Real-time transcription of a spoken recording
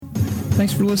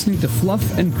Thanks for listening to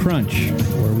Fluff and Crunch,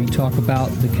 where we talk about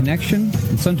the connection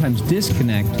and sometimes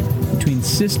disconnect between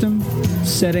system,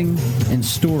 setting, and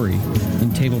story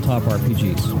in tabletop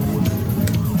RPGs.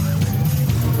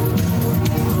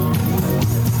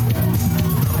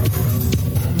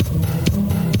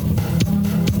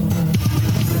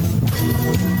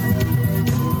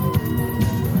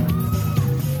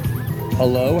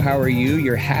 Hello, how are you?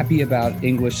 You're happy about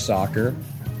English soccer.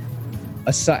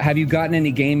 Have you gotten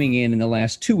any gaming in the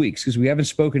last 2 weeks? Because we haven't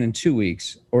spoken in 2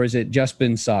 weeks. Or has it just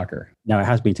been soccer? No, it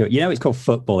has been too. You know, it's called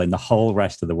football in the whole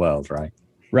rest of the world, right?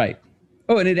 Right.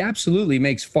 Oh, and it absolutely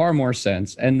makes far more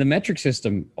sense. And the metric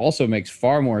system also makes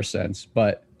far more sense.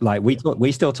 But like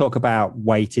we still talk about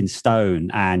weight in stone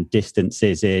and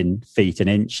distances in feet and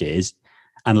inches,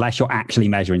 unless you're actually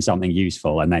measuring something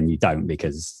useful, and then you don't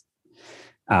because...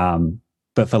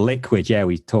 But for liquid, yeah,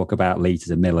 we talk about litres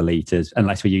and milliliters.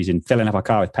 Unless we're filling up our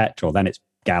car with petrol, then it's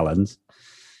gallons.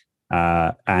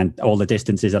 And all the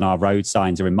distances on our road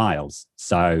signs are in miles.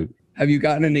 So, have you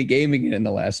gotten any gaming in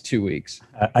the last 2 weeks?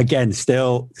 Again,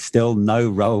 still no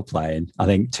role playing. I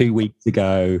think 2 weeks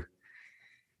ago,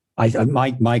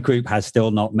 my group has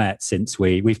still not met since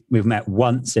we've met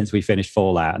once since we finished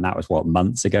Fallout, and that was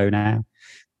months ago now,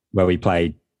 where we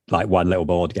played like one little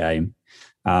board game.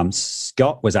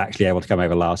 Scott was actually able to come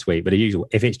over last week, but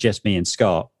if it's just me and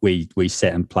Scott, we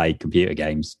sit and play computer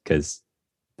games because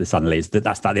that's like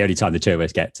the only time the two of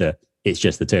us get to. It's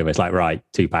just the two of us. Like, right,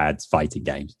 2 pads, fighting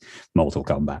games, Mortal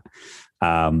Kombat.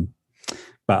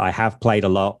 But I have played a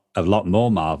lot more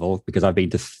Marvel because I've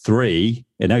been to 3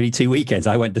 in only 2 weekends.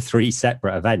 I went to 3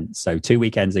 separate events. So 2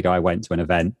 weekends ago, I went to an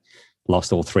event,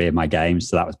 lost all 3 of my games,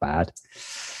 so that was bad.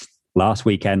 Last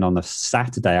weekend on the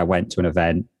Saturday, I went to an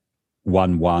event.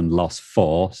 Won 1, lost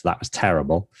 4, so that was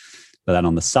terrible. But then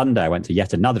on the Sunday, I went to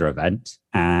yet another event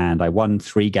and I won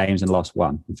 3 games and lost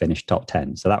 1 and finished top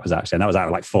 10. So that was out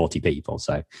of like 40 people.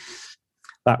 So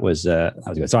that was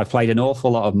good. So I've played an awful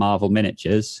lot of Marvel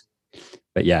miniatures,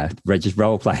 but yeah, just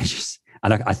role players.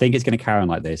 And I think it's going to carry on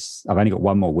like this. I've only got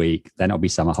 1 more week, then it'll be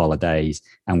summer holidays,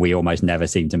 and we almost never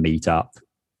seem to meet up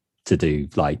to do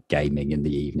like gaming in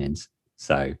the evenings.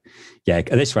 So, yeah,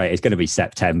 at this rate, it's going to be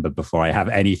September before I have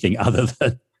anything other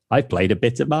than I've played a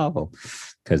bit of Marvel,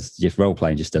 because just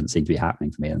role-playing just doesn't seem to be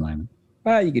happening for me at the moment.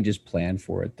 Well, you can just plan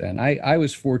for it then. I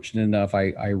was fortunate enough.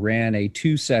 I ran a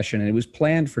 2-session, and it was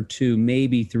planned for 2,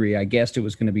 maybe 3. I guessed it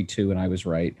was going to be 2, and I was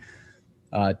right.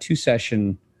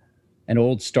 2-session, an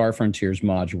old Star Frontiers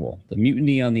module, the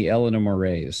Mutiny on the Eleanor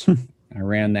Moraes. I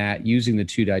ran that using the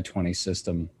 2die20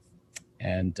 system,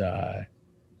 and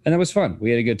that was fun.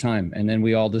 We had a good time. And then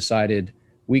we all decided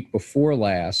week before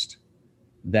last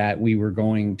that we were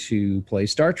going to play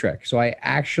Star Trek. So I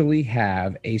actually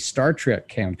have a Star Trek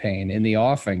campaign in the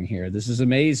offing here. This is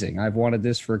amazing. I've wanted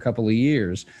this for a couple of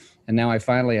years. And now I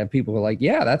finally have people who are like,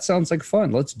 yeah, that sounds like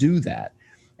fun. Let's do that.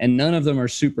 And none of them are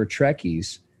super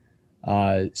Trekkies.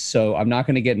 So I'm not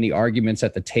going to get any arguments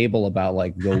at the table about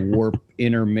like the warp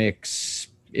intermix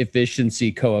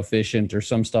efficiency coefficient or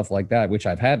some stuff like that, which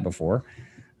I've had before.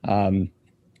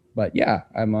 But yeah,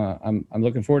 I'm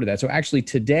looking forward to that. So actually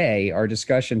today, our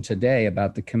discussion today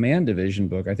about the Command Division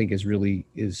book, I think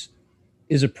is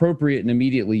appropriate and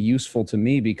immediately useful to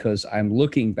me because I'm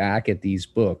looking back at these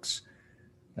books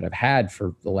that I've had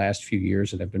for the last few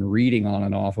years and I've been reading on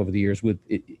and off over the years.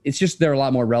 It's just they're a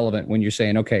lot more relevant when you're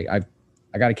saying, okay,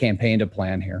 I got a campaign to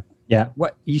plan here. Yeah.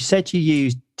 What you said you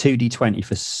used 2D20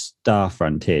 for Star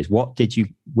Frontiers.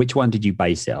 Which one did you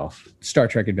base it off? Star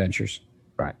Trek Adventures.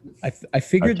 Right. I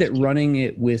figured that running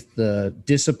it with the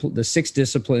 6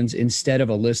 disciplines instead of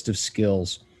a list of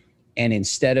skills, and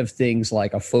instead of things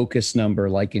like a focus number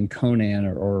like in Conan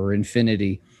or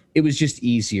Infinity, it was just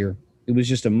easier. It was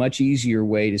just a much easier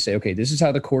way to say, okay, this is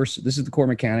the core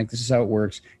mechanic, this is how it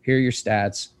works, here are your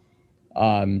stats.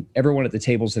 Everyone at the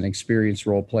table is an experienced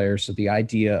role player, so the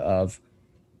idea of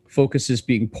focuses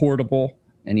being portable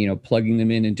and plugging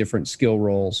them in different skill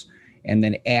roles, and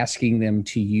then asking them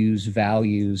to use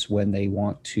values when they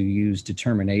want to use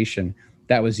determination,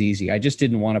 that was easy. I just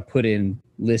didn't want to put in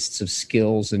lists of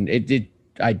skills, and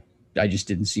I just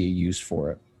didn't see a use for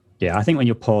it. Yeah, I think when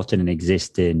you're porting an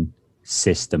existing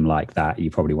system like that, you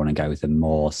probably want to go with a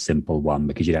more simple one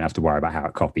because you don't have to worry about how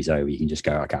it copies over. You can just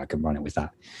go, okay, I can run it with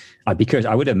that. Because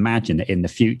I would imagine that in the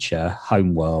future,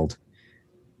 Homeworld,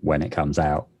 when it comes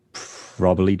out,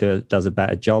 probably does a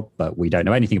better job, but we don't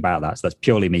know anything about that. So that's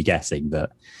purely me guessing that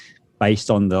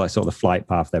based on the sort of the flight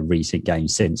path of their recent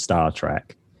games since Star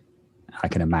Trek, I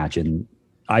can imagine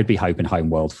I'd be hoping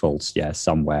Homeworld falls,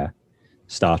 somewhere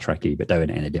Star Trek-y, but doing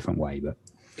it in a different way. But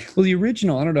Well, the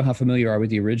original, I don't know how familiar you are with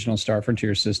the original Star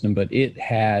Frontier system, but it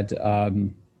had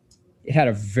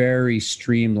a very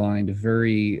streamlined,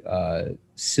 very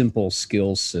simple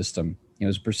skills system. It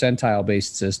was a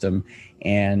percentile-based system,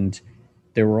 and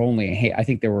there were only, I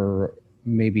think there were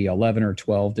maybe 11 or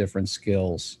 12 different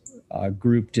skills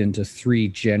grouped into 3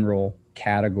 general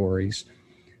categories.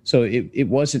 So it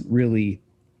wasn't really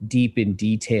deep in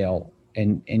detail,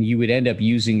 and you would end up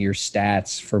using your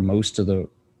stats for most of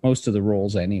the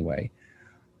roles anyway.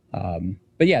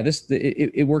 But yeah,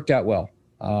 it worked out well.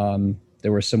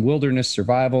 There was some wilderness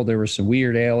survival. There was some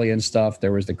weird alien stuff.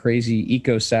 There was the crazy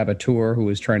eco-saboteur who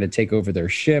was trying to take over their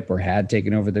ship or had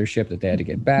taken over their ship that they had to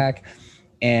get back.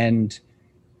 And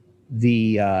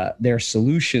their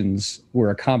solutions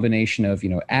were a combination of,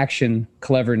 action,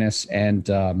 cleverness, and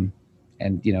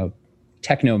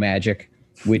techno magic,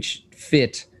 which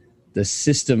fit the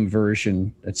system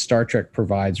version that Star Trek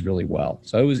provides really well.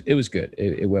 So it was good.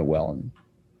 It went well, and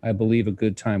I believe a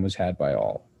good time was had by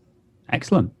all.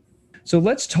 Excellent. So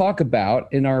let's talk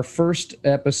about, in our first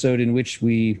episode in which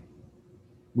we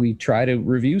try to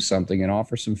review something and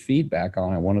offer some feedback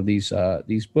on it, one of these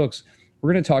books,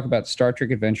 we're going to talk about Star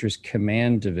Trek Adventures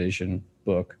Command Division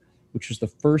book, which was the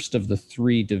first of the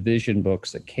 3 division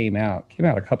books that came out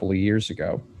a couple of years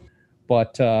ago.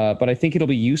 But I think it'll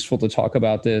be useful to talk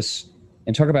about this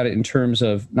and talk about it in terms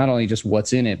of not only just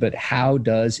what's in it, but how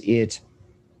does it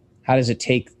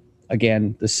take,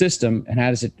 again, the system, and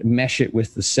how does it mesh it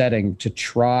with the setting to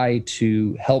try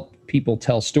to help people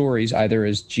tell stories, either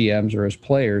as GMs or as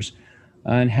players,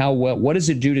 and what does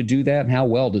it do to do that, and how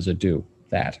well does it do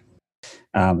that?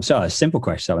 So a simple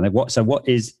question. What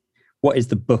is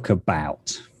the book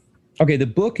about? Okay, the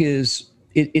book is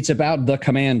it's about the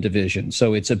command division.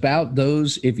 So it's about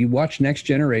those. If you watch Next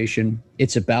Generation,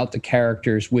 it's about the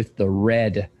characters with the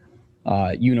red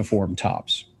uniform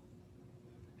tops.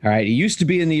 All right. It used to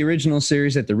be in the original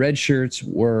series that the red shirts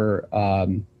were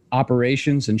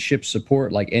operations and ship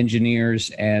support, like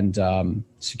engineers and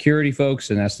security folks,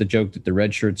 and that's the joke that the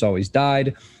red shirts always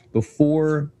died.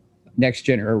 Before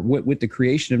with the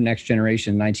creation of Next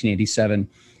Generation in 1987,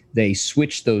 they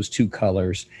switched those 2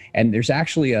 colors, and there's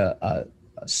actually a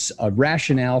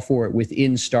rationale for it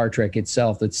within Star Trek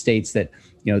itself that states that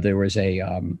there was a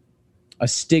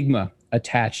stigma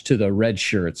attached to the red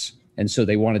shirts. And so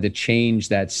they wanted to change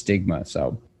that stigma.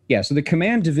 So the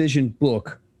Command Division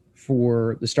book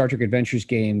for the Star Trek Adventures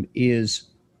game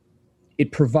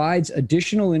it provides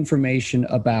additional information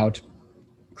about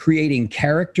creating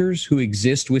characters who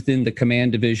exist within the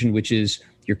Command Division, which is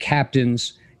your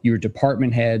captains, your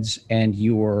department heads, and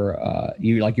your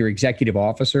executive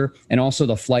officer, and also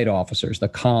the flight officers, the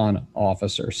CON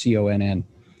officer, CONN.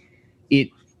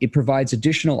 It provides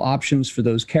additional options for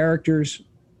those characters.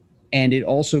 And it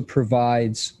also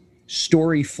provides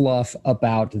story fluff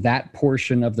about that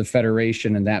portion of the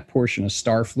Federation and that portion of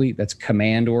Starfleet that's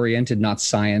command-oriented, not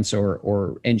science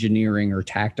or engineering or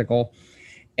tactical.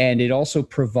 And it also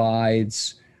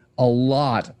provides a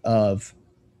lot of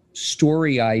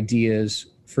story ideas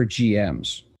for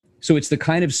GMs. So it's the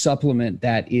kind of supplement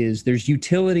there's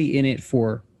utility in it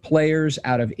for players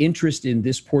out of interest in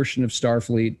this portion of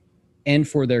Starfleet and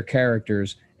for their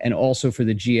characters, and also for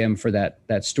the GM for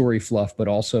that story fluff, but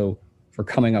also for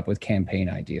coming up with campaign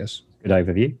ideas. Good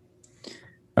overview.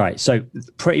 All right, so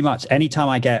pretty much anytime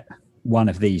I get one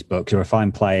of these books, or if I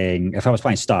was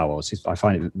playing Star Wars, I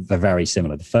find they're very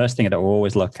similar. The first thing that I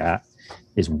always look at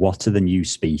is what are the new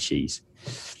species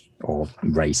or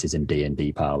races in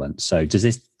D&D parlance. So does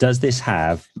this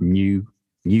have new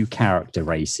character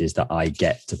races that I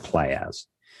get to play as?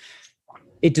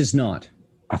 It does not.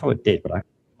 I thought it did, but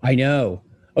I know.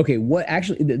 Okay,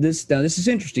 this is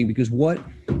interesting, because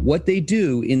what they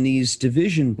do in these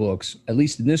division books, at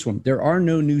least in this one, there are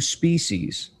no new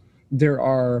species. There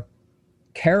are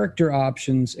character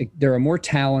options, there are more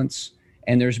talents,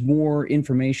 and there's more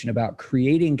information about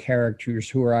creating characters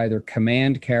who are either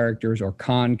command characters or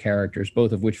con characters,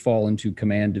 both of which fall into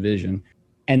Command Division.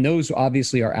 And those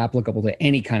obviously are applicable to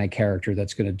any kind of character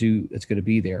that's going to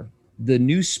be there. The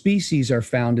new species are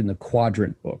found in the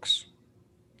quadrant books.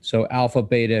 So alpha,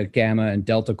 beta, gamma, and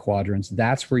delta quadrants,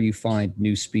 that's where you find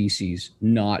new species,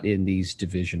 not in these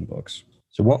division books.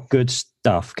 So what good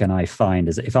stuff can I find?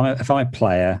 If I'm a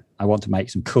player, I want to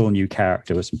make some cool new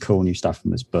character with some cool new stuff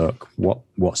from this book.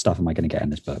 What stuff am I going to get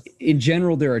in this book? In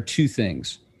general, there are 2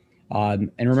 things.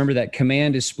 And remember that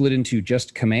command is split into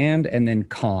just command and then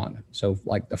con. So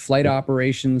like the flight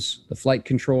operations, the flight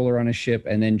controller on a ship,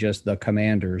 and then just the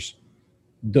commanders.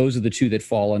 Those are the 2 that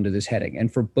fall under this heading.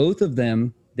 And for both of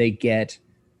them, they get,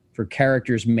 for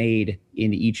characters made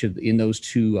in those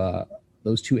two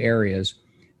areas,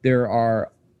 There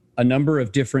are a number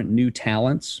of different new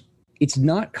talents. It's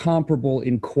not comparable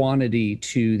in quantity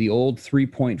to the old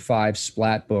 3.5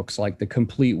 splat books like The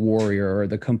Complete Warrior or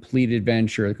The Complete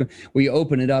Adventure, where you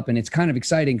open it up and it's kind of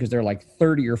exciting because there are like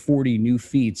 30 or 40 new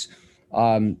feats.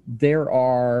 There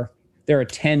are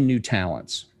 10 new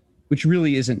talents, which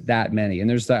really isn't that many.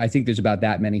 And I think there's about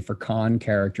that many for con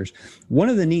characters. One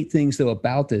of the neat things though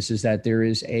about this is that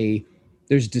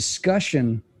there's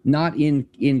discussion, not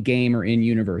in game or in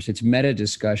universe. It's meta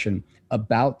discussion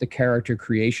about the character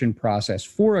creation process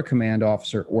for a command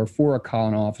officer or for a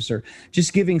con officer,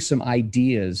 just giving some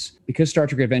ideas. Because Star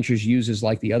Trek Adventures uses,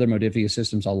 like the other Modiphius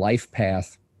systems, a life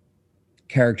path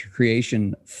character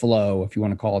creation flow, if you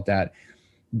want to call it that.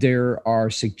 There are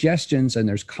suggestions and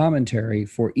there's commentary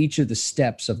for each of the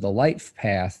steps of the life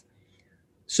path,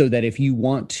 so that if you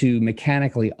want to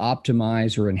mechanically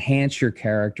optimize or enhance your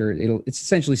character, it's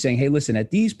essentially saying, hey, listen, at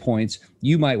these points,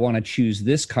 you might want to choose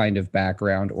this kind of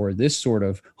background or this sort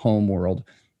of home world,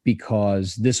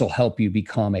 because this will help you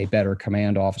become a better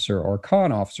command officer or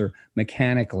con officer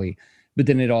mechanically. But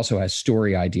then it also has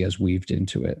story ideas weaved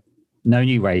into it. No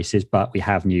new races, but we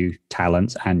have new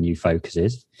talents and new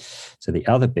focuses. So the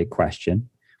other big question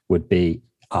would be,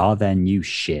 are there new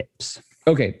ships?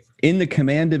 Okay. In the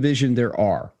command division, there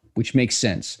are, which makes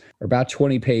sense. There are about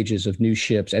 20 pages of new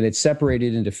ships, and it's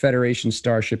separated into Federation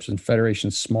starships and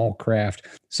Federation small craft.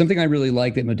 Something I really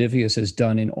like that Modiphius has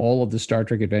done in all of the Star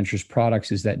Trek Adventures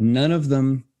products is that none of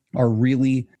them are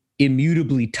really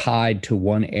immutably tied to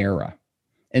one era.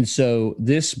 And so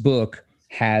this book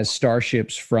has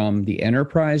starships from the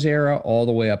Enterprise era all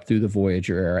the way up through the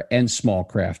Voyager era, and small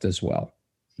craft as well.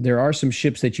 There are some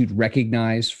ships that you'd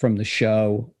recognize from the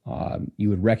show. You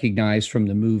would recognize from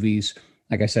the movies.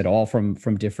 Like I said, all from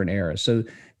different eras. So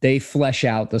they flesh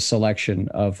out the selection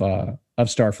of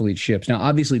Starfleet ships. Now,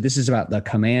 obviously, this is about the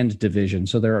command division.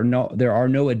 So there are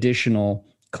no additional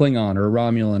Klingon or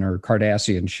Romulan or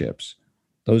Cardassian ships.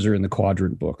 Those are in the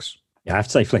Quadrant books. Yeah, I have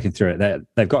to say, flicking through it,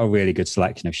 they've got a really good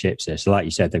selection of ships here. So like you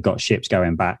said, they've got ships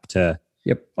going back to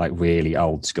like really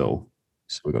old school.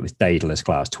 So we've got this Daedalus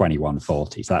class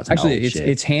 2140. So that's actually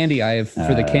it's handy. I have,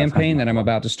 for the campaign that I'm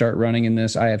about to start running in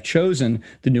this, I have chosen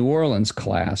the New Orleans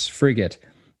class frigate,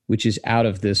 which is out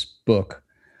of this book.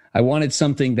 I wanted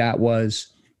something that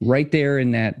was right there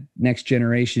in that Next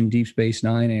Generation Deep Space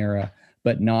Nine era,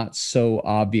 but not so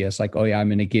obvious. Like, oh yeah, I'm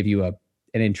going to give you an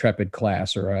Intrepid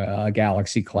class or a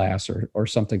Galaxy class or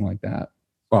something like that.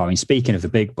 Well, I mean, speaking of the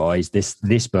big boys,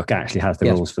 this book actually has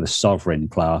the rules for the Sovereign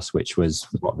class, which was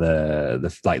what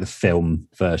the film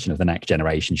version of the Next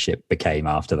Generation ship became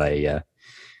after they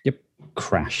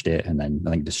crashed it and then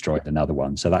I think destroyed another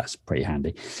one. So that's pretty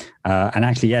handy. And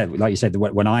actually, yeah, like you said,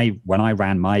 when I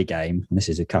ran my game, and this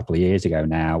is a couple of years ago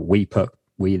now,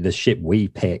 the ship we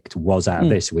picked was out of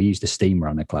this. We used the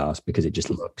Steamrunner class because it just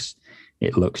looks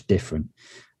different.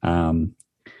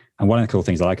 And one of the cool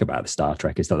things I like about the Star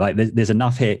Trek is that like there's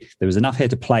enough here. There was enough here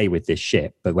to play with this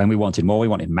ship, but when we wanted more, we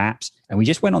wanted maps, and we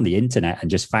just went on the internet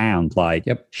and just found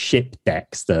ship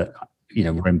decks that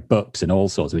were in books and all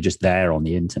sorts. Were just there on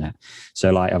the internet.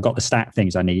 So like I've got the stat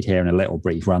things I need here in a little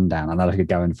brief rundown, and then I could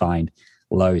go and find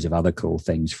loads of other cool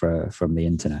things from the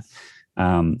internet.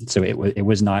 So it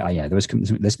was nice. Yeah, there's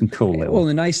some cool little. Well,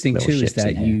 the nice thing too is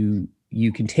that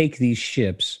you can take these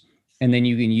ships. And then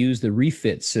you can use the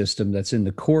refit system that's in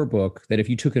the core book, that if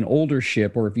you took an older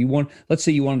ship, or if you let's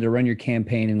say you wanted to run your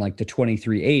campaign in like the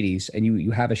 2380s, and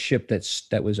you have a ship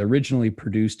that was originally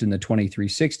produced in the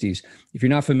 2360s. If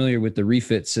you're not familiar with the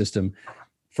refit system,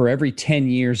 for every 10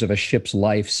 years of a ship's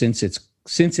life since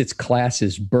its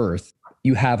class's birth,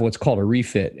 you have what's called a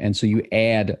refit. And so you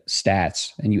add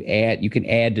stats, and you can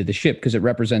add to the ship because it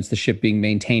represents the ship being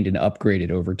maintained and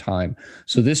upgraded over time.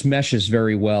 So this meshes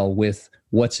very well with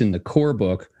what's in the core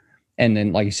book. And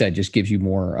then, like I said, just gives you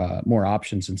more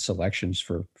options and selections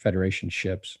for Federation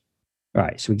ships.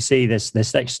 Right. So we can see there's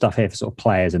extra stuff here for sort of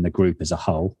players and the group as a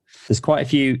whole. There's quite a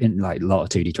few in like a lot of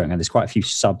 2D training, and there's quite a few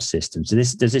subsystems. So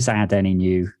does this add any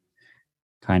new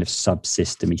kind of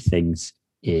subsystemy things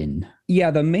in?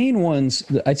 Yeah, the main ones,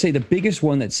 I'd say the biggest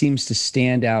one that seems to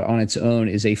stand out on its own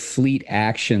is a fleet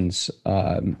actions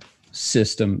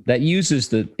system that uses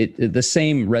the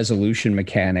same resolution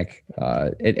mechanic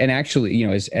and actually,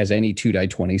 as any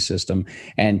 2x20 system,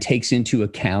 and takes into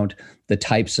account the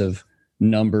types of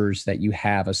numbers that you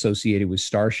have associated with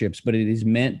starships, but it is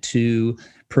meant to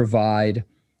provide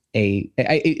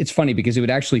it's funny because it would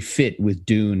actually fit with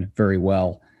Dune very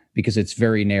well because it's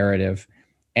very narrative.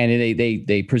 And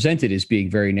they present it as being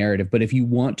very narrative. But if you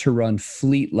want to run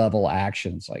fleet level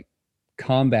actions like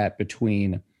combat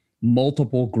between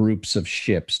multiple groups of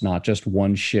ships, not just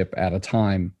one ship at a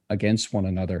time against one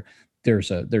another.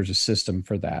 There's a system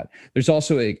for that. There's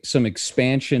also some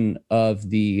expansion of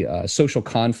the social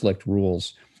conflict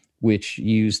rules, which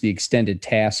use the extended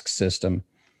task system.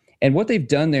 And what they've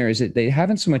done there is that they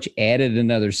haven't so much added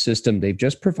another system. They've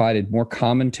just provided more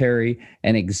commentary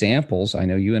and examples. I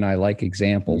know you and I like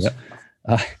examples.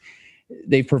 Yep.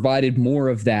 They've provided more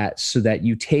of that so that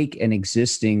you take an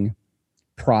existing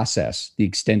process, the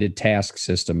extended task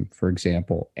system, for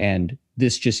example, and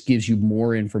this just gives you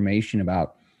more information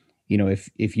about,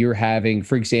 if you're having,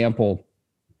 for example,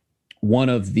 one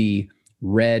of the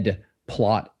red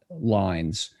plot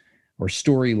lines or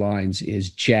storylines is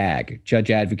JAG,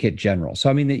 Judge Advocate General. So,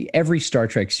 I mean, every Star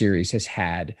Trek series has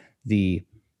had the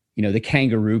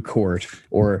kangaroo court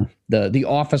or the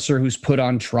officer who's put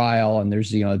on trial, and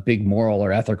there's, a big moral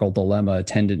or ethical dilemma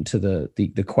attendant to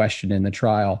the question in the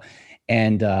trial.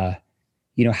 And,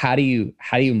 how do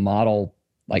you model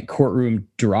like courtroom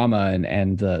drama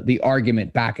and the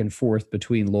argument back and forth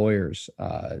between lawyers?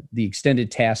 The extended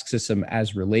task system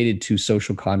as related to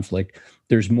social conflict,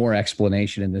 there's more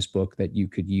explanation in this book that you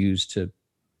could use to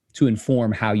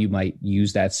inform how you might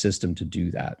use that system to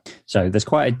do that. So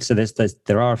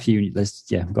there are a few.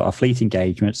 We've got our fleet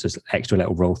engagements, this extra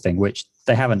little rule thing, which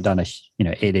they haven't done.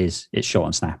 It's short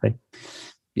and snappy.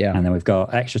 Yeah, and then we've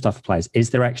got extra stuff for players.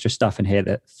 Is there extra stuff in here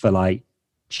that for like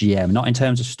GM, not in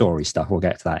terms of story stuff? We'll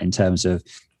get to that. In terms of,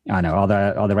 are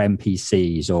there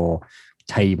NPCs or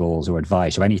tables or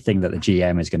advice or anything that the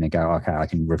GM is going to go, okay, I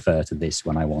can refer to this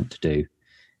when I want to do?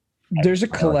 There's a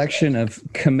collection of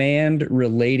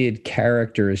command-related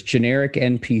characters, generic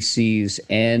NPCs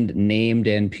and named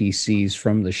NPCs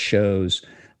from the shows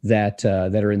that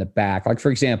are in the back. Like,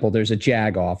 for example, there's a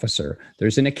JAG officer.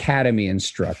 There's an academy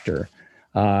instructor.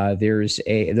 Those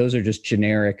are just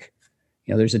generic.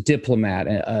 There's a diplomat,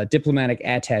 a diplomatic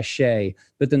attaché,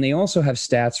 but then they also have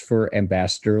stats for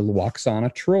Ambassador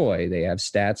Lwaxana Troi. They have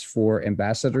stats for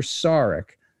Ambassador Sarek,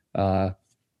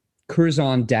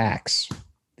 Curzon Dax,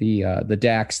 the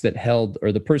Dax that held,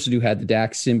 or the person who had the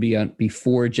Dax symbiont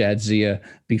before Jadzia,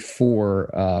 before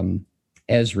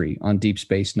Ezri on Deep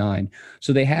Space Nine.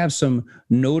 So they have some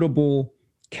notable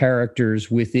characters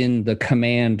within the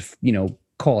command,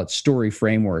 call it story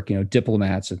framework,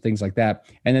 diplomats and things like that.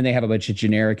 And then they have a bunch of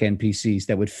generic NPCs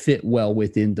that would fit well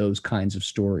within those kinds of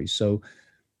stories. So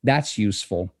that's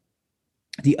useful.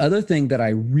 The other thing that I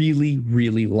really,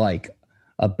 really like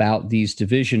about these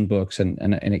division books, and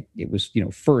it was,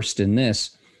 first in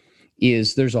this,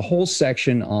 is there's a whole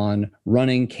section on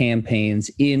running campaigns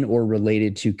in or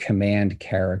related to command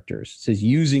characters. It says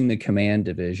using the command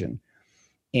division.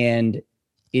 And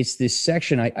it's this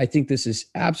section, I think this is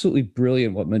absolutely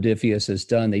brilliant what Modiphius has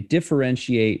done. They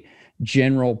differentiate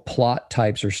general plot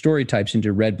types or story types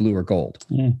into red, blue, or gold.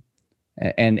 Yeah.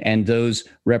 And those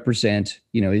represent,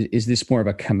 is this more of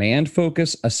a command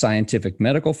focus, a scientific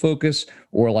medical focus,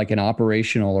 or like an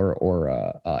operational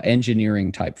or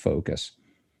engineering type focus?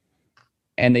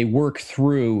 And they work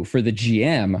through, for the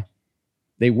GM,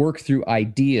 they work through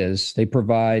ideas. They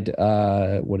provide,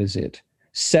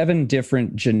 7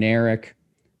 different generic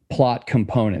plot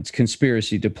components: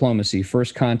 conspiracy, diplomacy,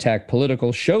 first contact,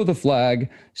 political, show the flag,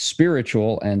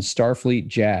 spiritual, and Starfleet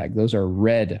JAG. Those are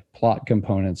red plot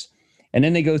components. And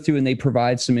then they go through and they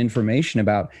provide some information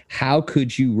about how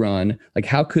could you run, like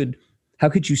how could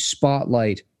you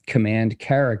spotlight command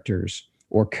characters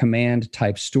or command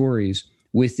type stories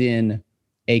within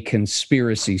a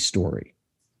conspiracy story.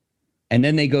 And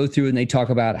then they go through and they talk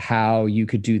about how you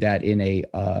could do that in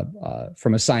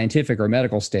from a scientific or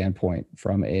medical standpoint,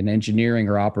 from an engineering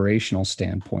or operational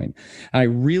standpoint. And I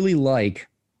really let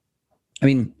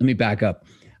me back up.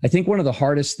 I think one of the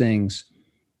hardest things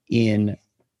in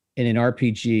an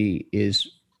RPG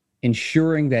is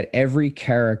ensuring that every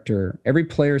player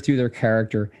through their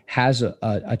character has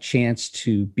a chance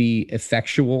to be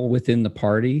effectual within the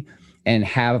party and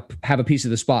have a piece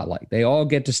of the spotlight. They all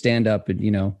get to stand up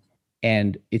and,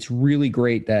 and it's really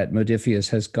great that Modiphius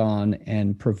has gone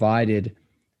and provided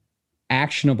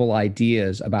actionable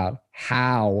ideas about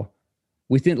how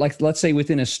within, like, let's say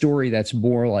within a story that's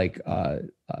more like,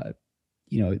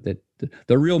 that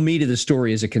the real meat of the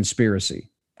story is a conspiracy.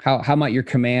 How might your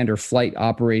command or flight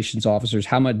operations officers,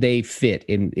 how might they fit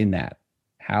in that?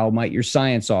 How might your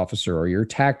science officer or your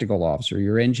tactical officer,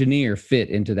 your engineer fit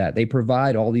into that? They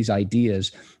provide all these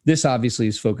ideas. This obviously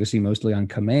is focusing mostly on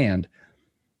command,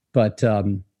 but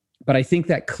I think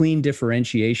that clean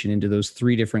differentiation into those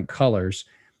 3 different colors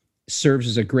serves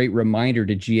as a great reminder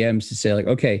to GMs to say, like,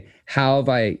 okay, how have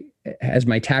I has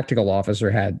my tactical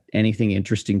officer had anything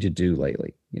interesting to do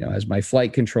lately? Has my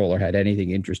flight controller had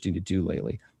anything interesting to do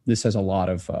lately? This has a lot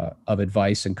of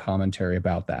advice and commentary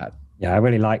about that. Yeah, I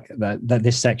really like that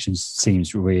this section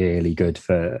seems really good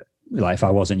for, like, if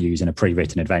I wasn't using a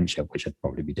pre-written adventure, which I'd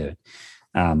probably be doing,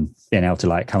 being able to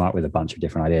like come up with a bunch of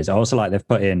different ideas. I also like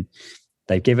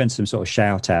they've given some sort of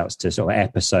shout outs to sort of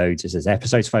episodes. It says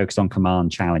episodes focused on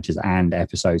command challenges and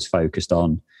episodes focused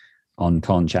on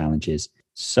con challenges.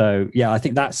 So yeah, I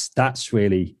think that's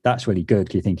really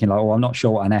good. You're thinking like, oh, I'm not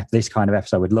sure what this kind of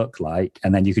episode would look like,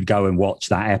 and then you could go and watch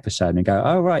that episode and go,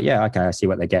 oh right, yeah, okay, I see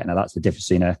what they're getting. Now that's the difference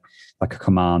between a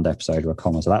command episode or a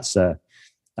command. So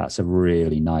that's a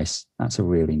really nice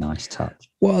touch.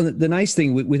 Well, the nice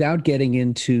thing, without getting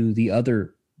into the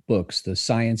other books, the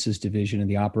sciences division and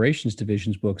the operations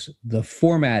divisions books, the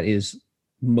format is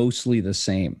mostly the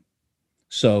same.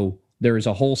 So there is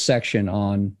a whole section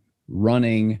on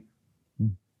running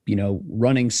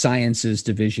sciences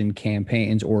division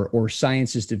campaigns or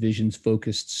sciences divisions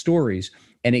focused stories.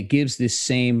 And it gives this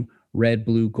same red,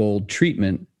 blue, gold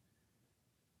treatment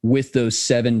with those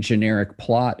 7 generic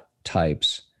plot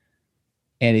types.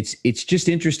 And it's just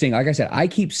interesting. Like I said, I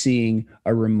keep seeing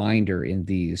a reminder in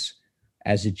these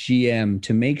as a GM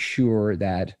to make sure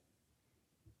that,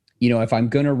 if I'm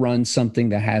going to run something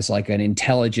that has like an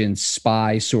intelligence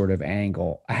spy sort of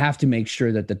angle, I have to make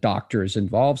sure that the doctor is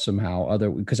involved somehow.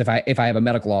 Because if I have a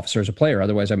medical officer as a player,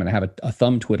 otherwise I'm going to have a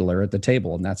thumb twiddler at the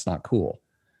table, and that's not cool.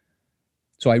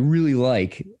 So I really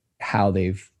like how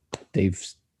they've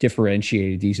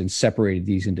differentiated these and separated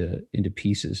these into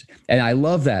pieces. And I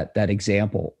love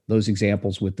those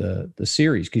examples with the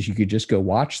series, because you could just go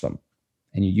watch them,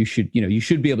 and you should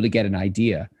be able to get an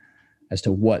idea as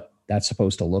to what that's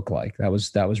supposed to look like. That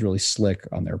was really slick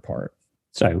on their part.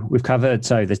 So we've covered.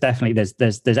 So there's definitely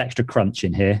there's extra crunch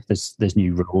in here. There's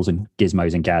new rules and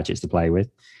gizmos and gadgets to play with,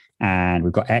 and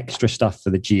we've got extra stuff for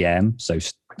the GM. So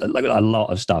a lot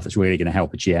of stuff that's really going to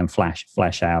help a GM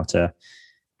flesh out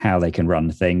how they can run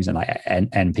things, and like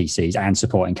NPCs and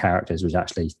supporting characters, which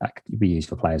actually that could be used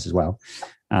for players as well.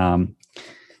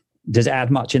 Does it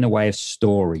add much in the way of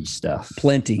story stuff?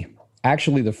 Plenty.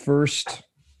 Actually, the first.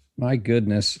 My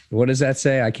goodness. What does that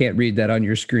say? I can't read that on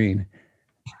your screen.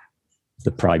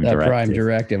 The Prime Directive. Prime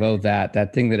Directive. Oh,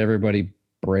 that thing that everybody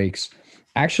breaks.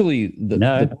 Actually,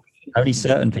 only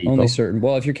certain people. Only certain.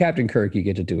 Well, if you're Captain Kirk, you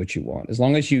get to do what you want. As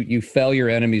long as you fell your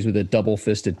enemies with a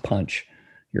double-fisted punch,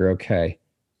 you're okay.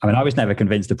 I mean, I was never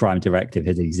convinced the Prime Directive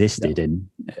had existed in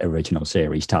original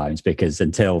series times, because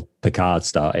until Picard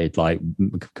started like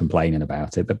complaining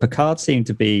about it. But Picard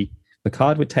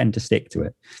would tend to stick to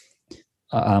it.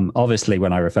 Obviously,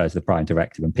 when I refer to the Prime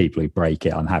Directive and people who break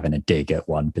it, I'm having a dig at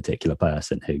one particular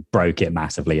person who broke it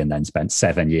massively and then spent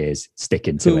 7 years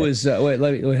sticking to it. Who was? Wait,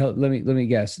 let me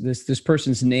guess. This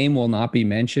person's name will not be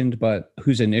mentioned, but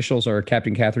whose initials are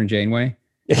Captain Catherine Janeway.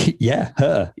 Yeah,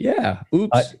 her. Yeah.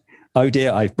 Oops. Oh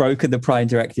dear! I've broken the Prime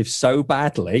Directive so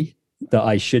badly that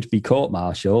I should be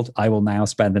court-martialed. I will now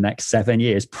spend the next 7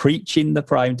 years preaching the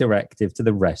Prime Directive to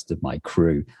the rest of my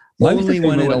crew. Only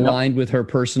when it aligned with her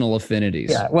personal affinities.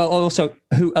 Yeah. Well, also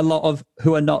who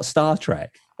are not Star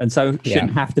Trek, and so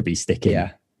shouldn't have to be sticking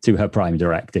to her Prime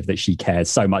Directive that she cares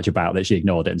so much about that she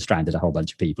ignored it and stranded a whole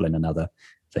bunch of people in another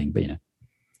thing. But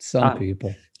some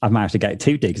people. I've managed to get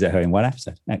 2 digs at her in one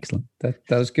episode. Excellent. That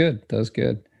was good. That was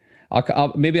good.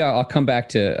 I'll come back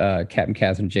to Captain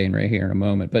Catherine Janeway here in a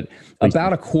moment, but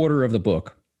about a quarter of the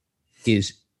book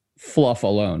is fluff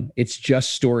alone. It's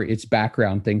just story, it's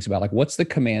background things about like what's the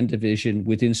command division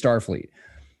within Starfleet.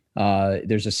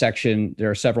 There's a section,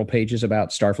 there are several pages about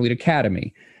Starfleet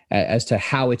Academy as to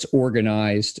how it's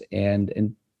organized, and I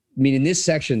mean in this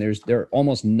section there's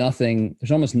almost nothing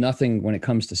when it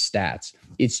comes to stats.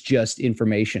 It's just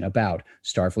information about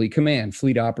Starfleet Command,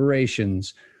 fleet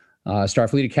operations,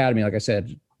 Starfleet Academy, like I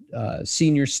said,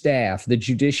 senior staff, the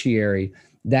judiciary.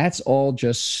 That's all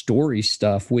just story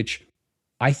stuff, which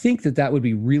I think that would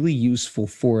be really useful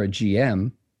for a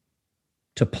GM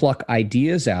to pluck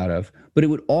ideas out of, but it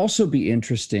would also be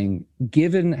interesting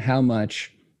given how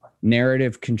much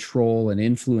narrative control and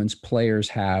influence players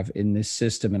have in this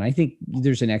system. And I think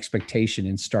there's an expectation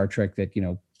in Star Trek that,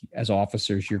 as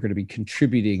officers, you're going to be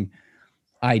contributing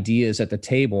ideas at the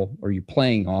table, or you're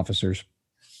playing officers.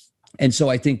 And so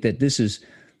I think that this is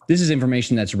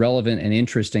information that's relevant and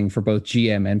interesting for both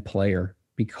GM and player.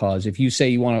 Because if you say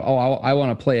you want to, I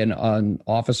want to play an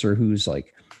officer who's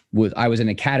like, I was an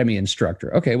academy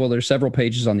instructor. Okay, well, there's several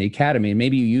pages on the academy, and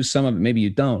maybe you use some of it, maybe you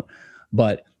don't.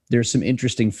 But there's some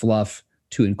interesting fluff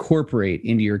to incorporate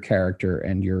into your character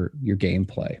and your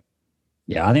gameplay.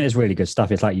 Yeah, I think there's really good stuff.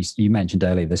 It's like you mentioned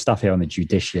earlier, the stuff here on the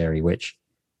judiciary, which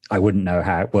I wouldn't know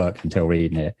how it worked until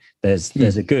reading it. There's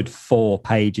a good 4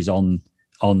 pages on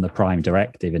the Prime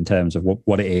Directive in terms of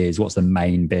what it is, what's the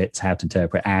main bits, how to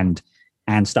interpret, and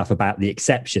stuff about the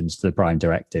exceptions to the Prime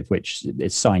Directive, which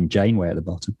is signed Janeway at the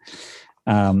bottom.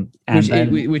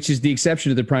 Which is the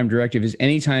exception to the Prime Directive is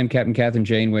anytime Captain Catherine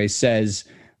Janeway says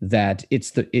that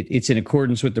it's in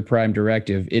accordance with the Prime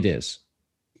Directive, it is.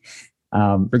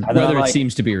 Whether it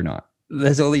seems to be or not.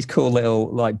 There's all these cool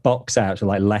little like box outs or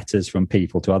like letters from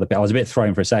people to other people. I was a bit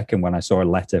thrown for a second when I saw a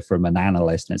letter from an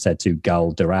analyst and it said to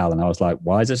Gul Dural, and I was like,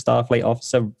 why is a Starfleet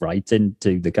officer writing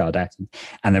to the Cardassians?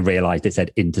 And then realized it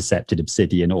said intercepted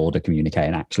Obsidian order communique,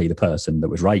 and actually the person that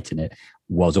was writing it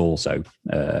was also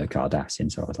Cardassian.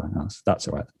 So I was like, that's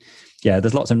all right. Yeah,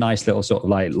 there's lots of nice little sort of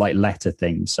like letter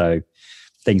things. So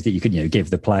things that you can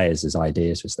give the players as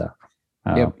ideas for stuff.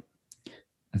 Yep.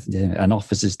 An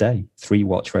officer's day,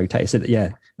 3-watch rotation. So yeah,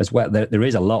 as well, there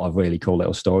is a lot of really cool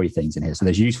little story things in here. So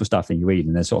there's useful stuff that you read,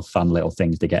 and there's sort of fun little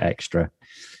things to get extra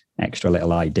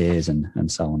little ideas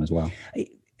and so on as well.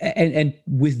 And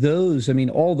with those, I mean,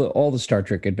 all the Star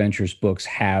Trek Adventures books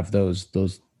have those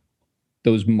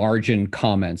margin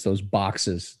comments, those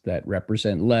boxes that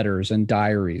represent letters and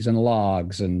diaries and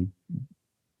logs and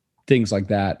things like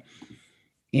that.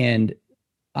 And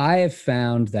I have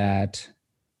found that.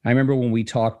 I remember when we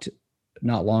talked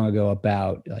not long ago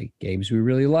about like games we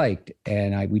really liked,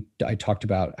 and I talked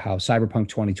about how Cyberpunk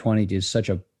 2020 did such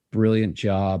a brilliant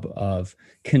job of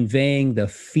conveying the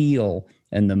feel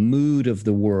and the mood of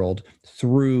the world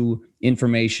through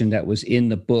information that was in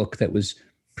the book that was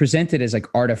presented as like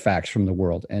artifacts from the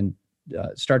world. And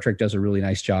Star Trek does a really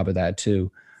nice job of that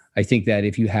too. I think that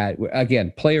if you had,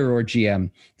 again, player or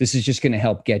GM, this is just going to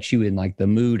help get you in like the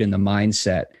mood and the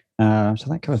mindset. So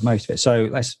that covers most of it. So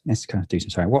let's kind of do some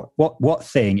swearing. What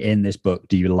thing in this book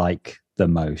do you like the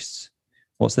most?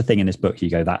 What's the thing in this book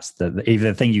you go, that's either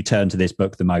the thing you turn to this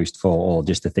book the most for, or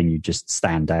just the thing you just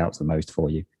stand out the most for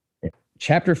you?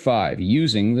 Chapter 5,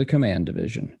 Using the Command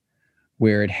Division,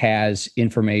 where it has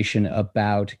information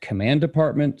about command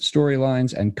department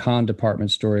storylines and con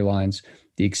department storylines,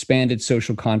 the expanded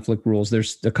social conflict rules.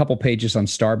 There's a couple pages on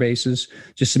starbases,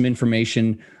 just some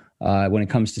information when it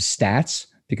comes to stats,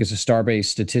 because a starbase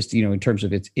statistic, in terms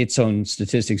of its own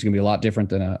statistics, is going to be a lot different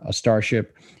than a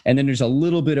starship. And then there's a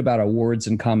little bit about awards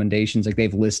and commendations, like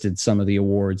they've listed some of the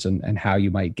awards and how you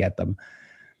might get them.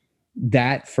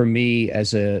 That for me,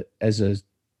 as a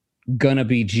gonna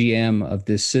be GM of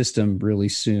this system really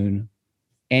soon,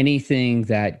 anything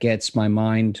that gets my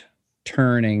mind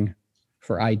turning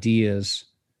for ideas,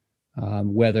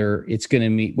 whether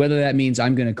that means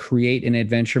I'm going to create an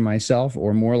adventure myself,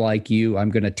 or more like you, I'm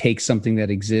going to take something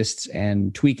that exists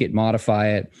and tweak it, modify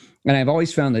it. And I've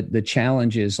always found that the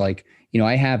challenge is like,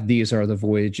 I have These Are the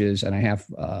Voyages, and I have,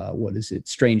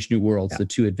 Strange New Worlds, the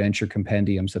 2 adventure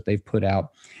compendiums that they've put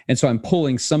out. And so I'm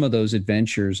pulling some of those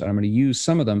adventures and I'm going to use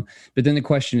some of them. But then the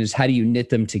question is, how do you knit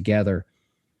them together?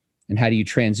 And how do you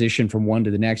transition from one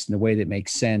to the next in a way that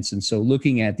makes sense? And so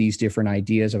looking at these different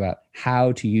ideas about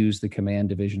how to use the command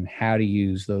division, how to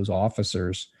use those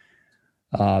officers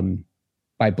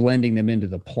by blending them into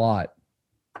the plot,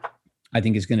 I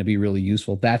think is going to be really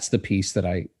useful. That's the piece that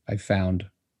I found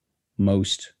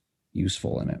most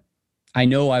useful in it. I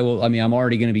know I'm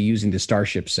already going to be using the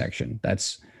Starship section.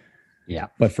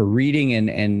 But for reading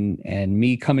and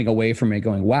me coming away from it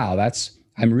going, wow,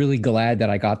 I'm really glad that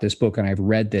I got this book and I've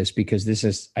read this,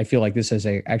 because I feel like this has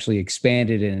actually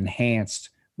expanded and enhanced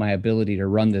my ability to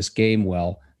run this game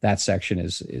well. That section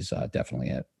is definitely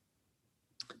it.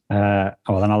 Then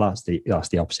I'll ask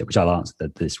the opposite, which I'll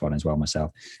answer this one as well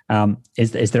myself.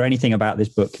 Is there anything about this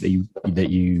book that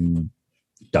you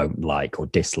don't like or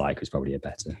dislike? Is probably a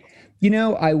better.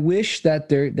 I wish that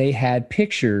they had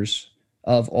pictures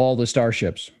of all the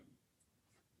starships.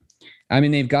 I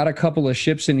mean, they've got a couple of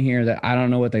ships in here that I don't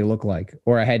know what they look like,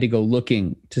 or I had to go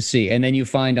looking to see. And then you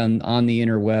find on the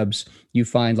interwebs, you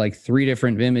find like 3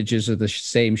 different images of the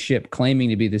same ship claiming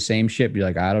to be the same ship. You're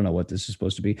like, I don't know what this is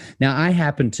supposed to be. Now, I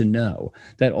happen to know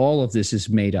that all of this is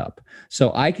made up.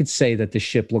 So I could say that the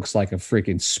ship looks like a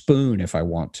freaking spoon if I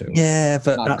want to. Yeah,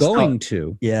 but I'm not going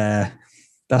to. Yeah,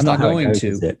 that's not going to.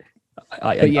 Is it?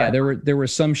 There were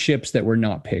some ships that were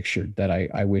not pictured that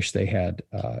I wish they had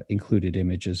included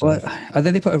images of. I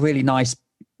think they put a really nice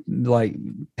like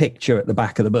picture at the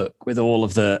back of the book with all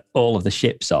of the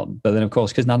ships on, but then of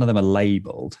course, because none of them are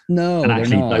labeled, and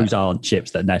actually those aren't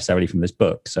ships that are necessarily from this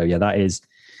book. So yeah, that is.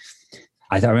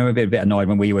 I remember being a bit annoyed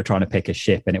when we were trying to pick a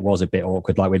ship, and it was a bit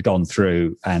awkward. Like we'd gone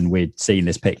through and we'd seen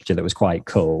this picture that was quite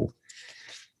cool.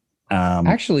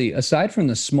 Actually, aside from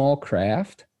the small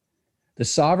craft, the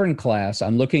Sovereign class,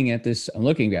 I'm looking at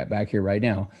back here right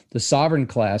now. The Sovereign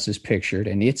class is pictured,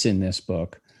 and it's in this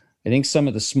book. I think some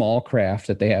of the small craft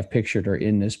that they have pictured are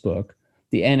in this book.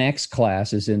 The NX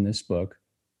class is in this book.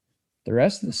 The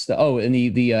rest of the stuff. Oh, and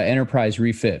the Enterprise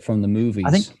refit from the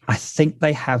movies. I think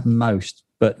they have most,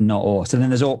 but not all. So then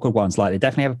there's awkward ones. Like they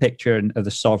definitely have a picture of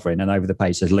the Sovereign, and over the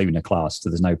page says Lunar class. So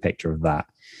there's no picture of that.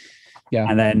 Yeah.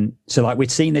 And then, so like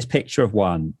we'd seen this picture of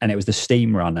one, and it was the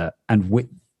Steam Runner, and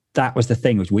that was the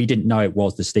thing, was we didn't know it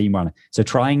was the Steam Runner. So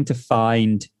trying to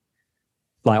find,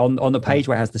 like on the page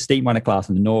where it has the Steam Runner class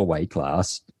and the Norway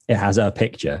class, it has a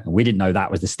picture. And we didn't know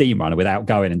that was the Steam Runner without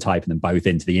going and typing them both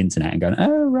into the internet and going,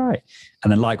 oh, right.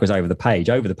 And then likewise over the page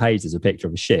there's a picture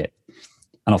of a ship.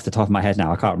 And off the top of my head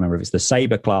now, I can't remember if it's the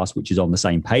Sabre class, which is on the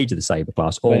same page of the Sabre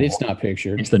class, or but it's not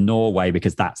pictured. It's the Norway,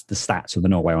 because that's the stats of the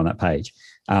Norway on that page.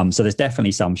 So there's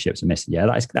definitely some ships are missing. Yeah,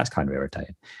 that's kind of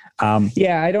irritating.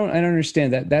 Yeah, I don't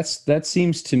understand that. That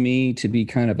seems to me to be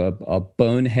kind of a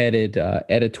boneheaded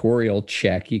editorial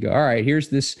check. You go, all right, here's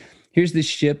this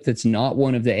ship that's not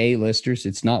one of the A-listers.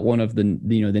 It's not one of the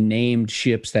the named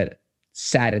ships that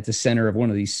sat at the center of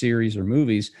one of these series or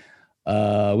movies.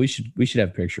 We should have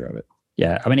a picture of it.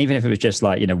 Yeah, I mean, even if it was just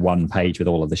like one page with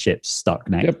all of the ships stuck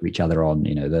next to each other on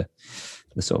the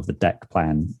sort of the deck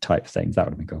plan type things, that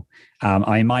would have been cool.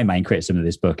 My main criticism of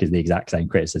this book is the exact same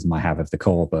criticism I have of the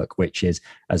core book, which is,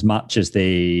 as much as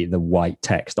the white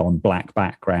text on black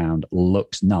background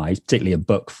looks nice, particularly in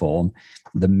book form,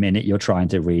 the minute you're trying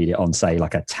to read it on, say,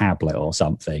 like a tablet or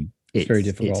something, it's very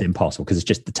difficult. It's impossible, because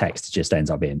the text just ends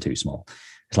up being too small.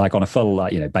 It's like on a full,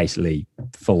 basically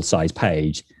full size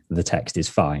page, the text is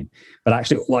fine. But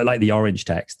actually, like the orange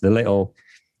text, the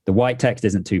white text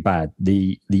isn't too bad.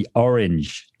 The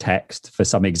orange text for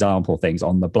some example things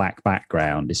on the black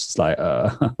background is just like,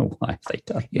 why have they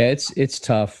done? Yeah, it's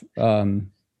tough. They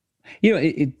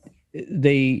did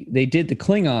the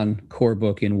Klingon core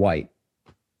book in white.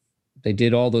 They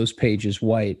did all those pages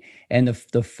white. And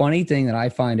the funny thing that I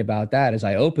find about that is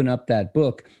I open up that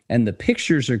book and the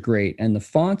pictures are great and the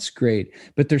font's great,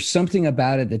 but there's something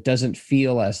about it that doesn't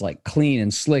feel as like clean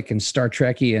and slick and Star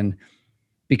Trek-y,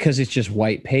 because it's just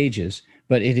white pages,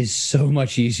 but it is so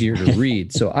much easier to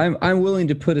read. So I'm willing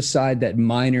to put aside that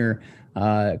minor,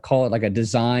 call it like a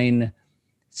design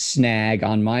snag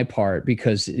on my part,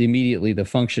 because immediately the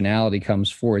functionality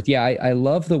comes forth. Yeah, I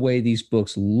love the way these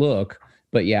books look.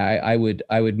 But yeah, I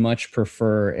would much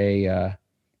prefer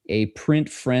a print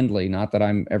friendly. Not that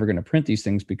I'm ever going to print these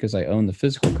things because I own the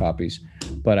physical copies,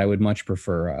 but I would much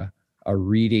prefer a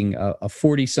reading a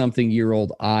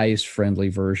 40-something-year-old eyes friendly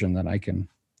version that I can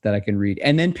read,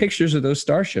 and then pictures of those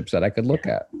starships that I could look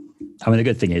at. I mean, the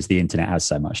good thing is the internet has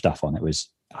so much stuff on it.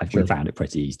 I found it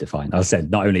pretty easy to find. As I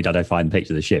said, not only did I find the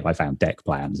picture of the ship, I found deck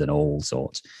plans and all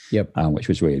sorts. Yep, which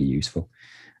was really useful.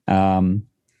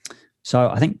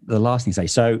 So I think the last thing to say,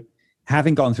 so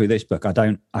having gone through this book, I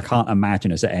can't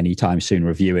imagine us at any time soon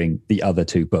reviewing the other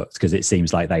two books, because it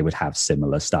seems like they would have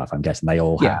similar stuff. I'm guessing they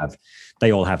all have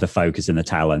the focus and the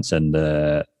talents and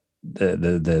the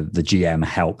GM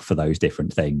help for those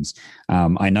different things.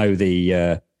 I know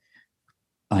that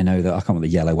I can't remember what the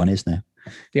yellow one is now.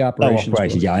 The operations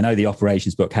book. Yeah, I know the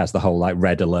operations book has the whole like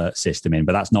red alert system in,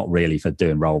 but that's not really for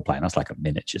doing role playing. That's like a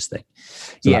miniatures thing.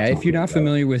 So yeah, if you're not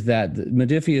familiar with that,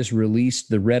 Modiphius released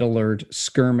the red alert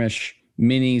skirmish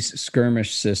minis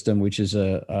skirmish system, which is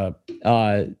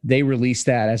they released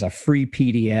that as a free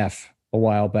PDF a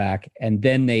while back, and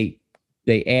then they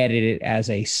added it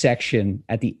as a section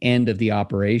at the end of the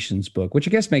operations book, which I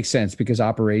guess makes sense because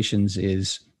operations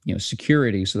is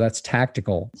security, so that's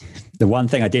tactical. The one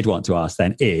thing I did want to ask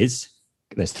then is,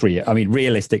 there's three. I mean,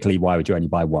 realistically, why would you only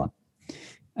buy one?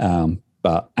 I'm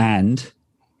going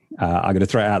to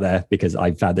throw it out there because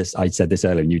I said this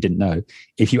earlier and you didn't know.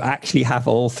 If you actually have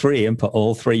all three and put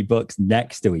all three books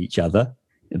next to each other,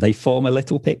 they form a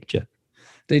little picture.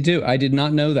 They do. I did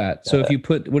not know that. So if you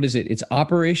put, what is it? It's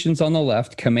operations on the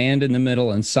left, command in the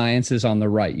middle, and sciences on the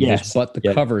right. You just butt the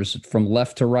covers from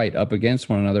left to right up against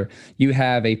one another. You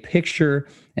have a picture,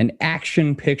 an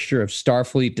action picture of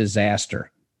Starfleet disaster.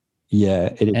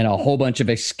 Yeah. And a whole bunch of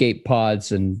escape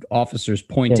pods and officers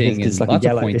pointing. It's and like lots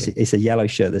of pointing. It's a yellow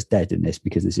shirt that's dead in this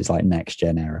because this is like next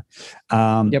gen era.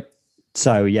 Yep.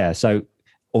 So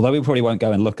although we probably won't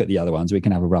go and look at the other ones, we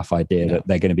can have a rough idea that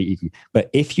they're going to be equal. But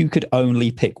if you could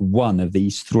only pick one of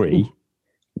these three,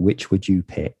 which would you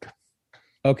pick?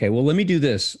 Okay, well, let me do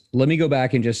this. Let me go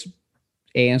back and just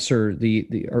answer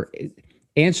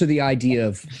answer the idea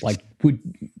of like,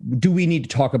 do we need to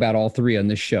talk about all three on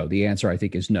this show? The answer, I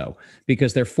think, is no,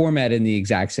 because they're formatted in the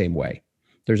exact same way.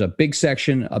 There's a big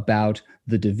section about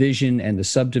the division and the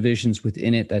subdivisions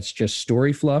within it. That's just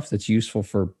story fluff that's useful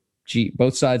for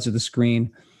both sides of the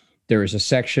screen. There is a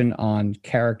section on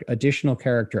additional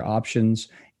character options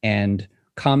and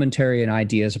commentary and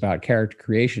ideas about character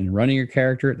creation and running your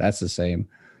character. That's the same.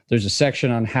 There's a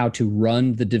section on how to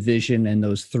run the division and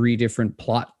those 3 different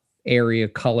plot area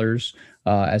colors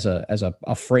as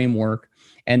a framework.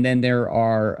 And then there's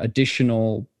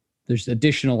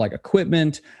additional like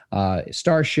equipment,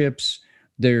 starships.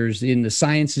 There's in the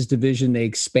sciences division, they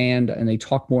expand and they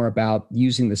talk more about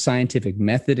using the scientific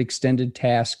method extended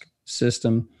task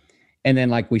system. And then,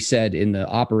 like we said, in the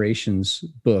operations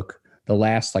book, the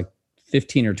last like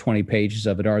 15 or 20 pages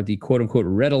of it are the quote unquote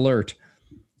red alert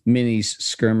minis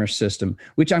skirmish system,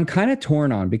 which I'm kind of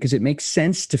torn on because it makes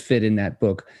sense to fit in that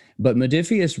book. But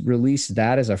Modiphius released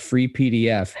that as a free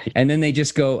PDF. And then they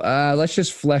just go, let's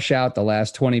just flesh out the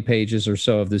last 20 pages or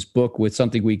so of this book with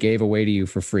something we gave away to you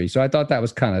for free. So I thought that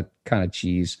was kind of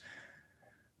cheese.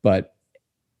 But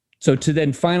so to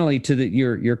then finally to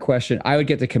your question, I would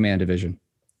get the Command Division.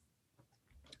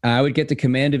 I would get the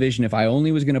Command Division if I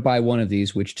only was going to buy one of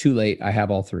these, which too late, I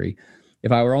have all 3.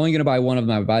 If I were only going to buy one of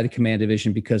them, I would buy the Command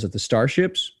Division because of the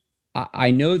starships.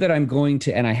 I know that I'm going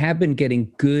to, and I have been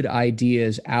getting good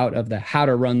ideas out of the how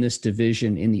to run this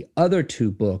division in the other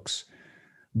 2 books,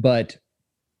 but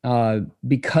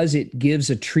because it gives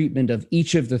a treatment of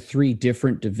each of the 3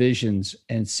 different divisions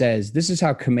and says, this is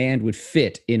how command would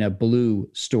fit in a blue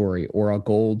story or a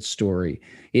gold story.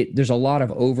 There's a lot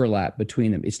of overlap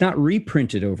between them. It's not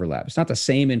reprinted overlap. It's not the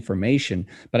same information,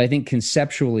 but I think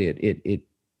conceptually it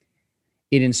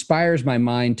inspires my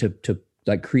mind to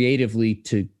like creatively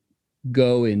to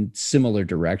go in similar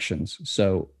directions.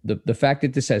 So the fact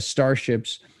that this has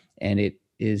starships and it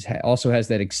also has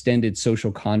that extended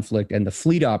social conflict and the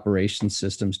fleet operations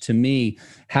systems, to me,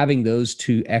 having those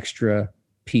 2 extra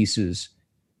pieces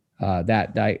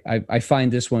that I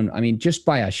find this one, I mean, just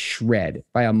by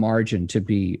a margin to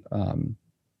be,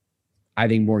 I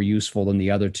think, more useful than the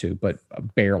other 2, but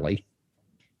barely.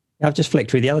 I've just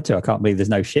flicked through the other 2. I can't believe there's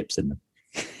no ships in them.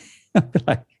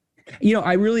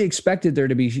 I really expected there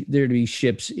to be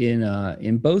ships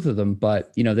in both of them,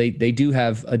 but they do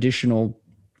have additional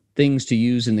things to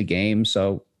use in the game,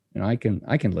 so I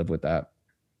can live with that.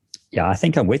 Yeah, I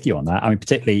think I'm with you on that. I mean,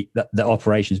 particularly the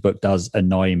operations book does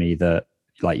annoy me that,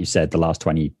 like you said, the last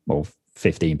 20 or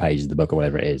 15 pages of the book or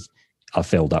whatever it is are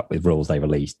filled up with rules they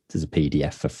released as a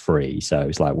PDF for free. So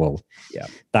it's like, well, yeah,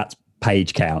 that's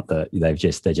page count that they're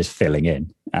just filling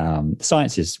in. The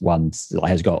sciences one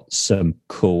has got some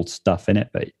cool stuff in it,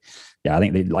 but yeah, I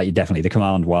think definitely the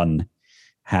command one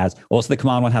has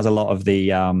a lot of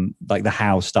the like the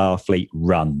how Starfleet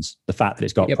runs, the fact that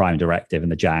it's got Prime Directive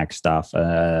and the JAG stuff,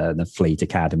 the Fleet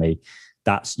Academy.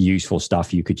 That's useful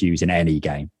stuff you could use in any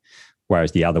game,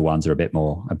 whereas the other ones are a bit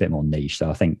more niche. So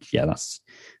I think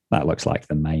that looks like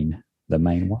the main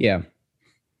one.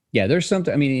 Yeah, there's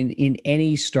something, I mean, in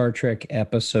any Star Trek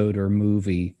episode or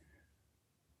movie,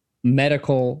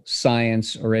 medical,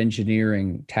 science, or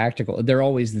engineering, tactical, they're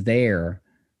always there.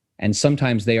 And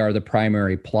sometimes they are the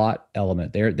primary plot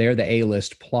element. They're the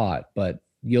A-list plot, but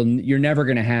you're never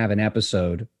going to have an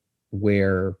episode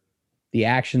where the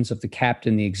actions of the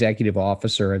captain, the executive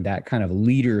officer, and that kind of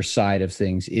leader side of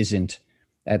things isn't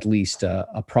at least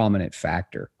a prominent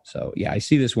factor. So yeah, I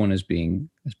see this one as being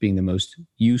the most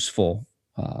useful.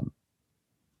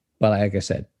 But like I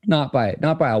said, not by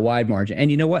a wide margin.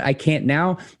 And you know what? I can't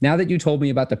now that you told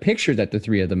me about the picture that the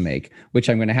 3 of them make, which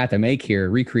I'm going to have to make here,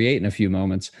 recreate in a few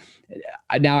moments.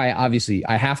 Now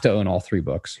I have to own all 3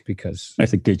 books because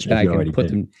that's a good job. I can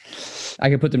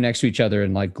put them next to each other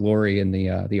and like glory in the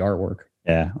artwork.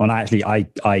 Yeah. Well, actually,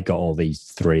 I got all these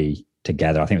 3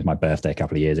 together. I think it was my birthday a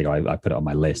couple of years ago. I put it on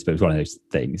my list, but it was one of those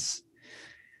things.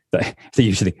 So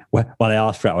usually when I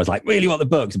asked for it, I was like, really want the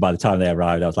books? And by the time they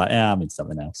arrived, I was like, yeah, I'm in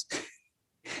something else.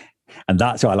 And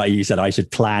that's why, like you said, I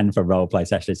should plan for role play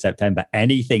session in September.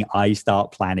 Anything I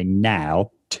start planning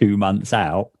now, 2 months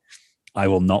out, I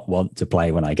will not want to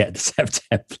play when I get to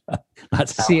September.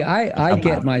 I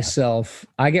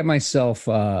get myself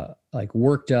like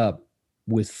worked up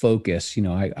with focus.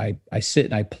 I sit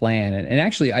and I plan, and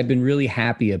actually I've been really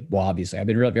happy. Obviously I've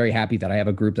been very happy that I have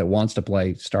a group that wants to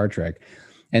play Star Trek.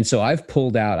 And so I've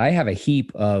pulled out, I have a heap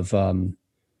of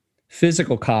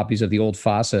physical copies of the old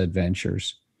FASA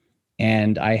adventures,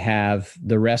 and I have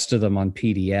the rest of them on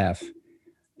PDF.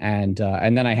 And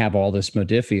then I have all this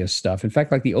Modiphius stuff. In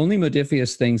fact, like the only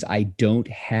Modiphius things I don't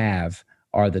have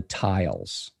are the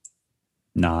tiles.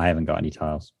 No, I haven't got any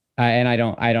tiles. And I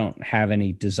don't have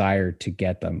any desire to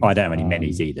get them. Oh, I don't have any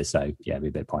minis either, so yeah, it'd be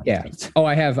a bit pointless. Yeah. Oh,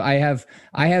 I have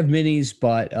minis,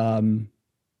 but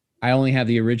I only have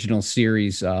the original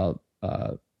series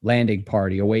landing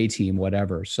party, away team,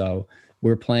 whatever. So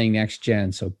we're playing next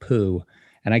gen, so poo.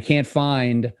 And I can't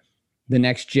find the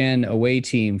next gen away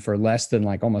team for less than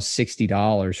like almost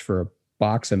 $60 for a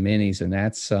box of minis, and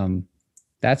that's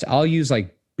I'll use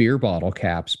like beer bottle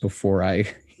caps before I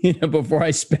before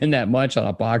I spend that much on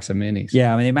a box of minis.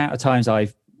 Yeah, I mean, the amount of times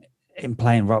I've in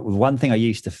playing one thing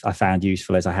I found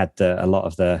useful is I had a lot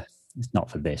of the, it's not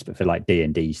for this, but for like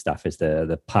D&D stuff, is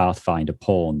the Pathfinder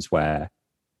pawns where,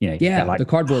 you Yeah, like the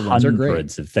cardboard ones are great.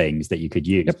 Hundreds of things that you could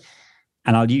use. Yep.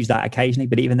 And I'll use that occasionally,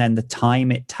 but even then, the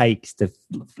time it takes to,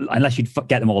 unless you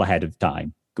get them all ahead of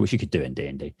time, which you could do in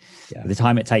D&D, the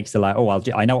time it takes to like,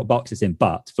 I know what box it's in,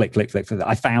 but flick,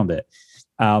 I found it.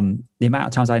 The amount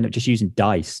of times I end up just using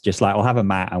dice, just like I'll have a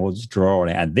mat and we'll just draw on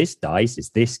it, and this dice is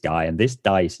this guy, and this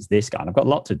dice is this guy, and I've got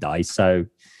lots of dice, so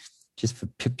just for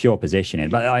pure positioning.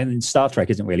 But Star Trek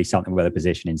isn't really something where the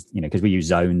positioning, because we use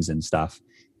zones and stuff.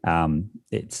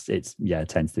 It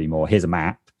tends to be more, here's a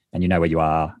map, and you know where you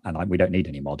are, and we don't need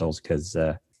any models because.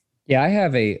 I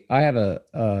have a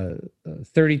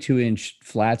 32-inch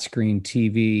flat screen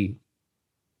TV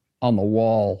on the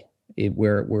wall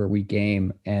where we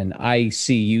game, and I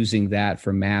see using that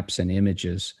for maps and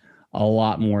images a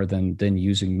lot more than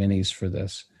using minis for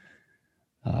this.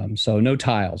 So no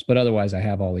tiles, but otherwise I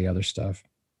have all the other stuff.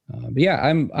 But yeah,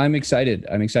 I'm excited.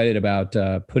 I'm excited about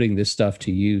putting this stuff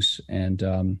to use,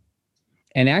 and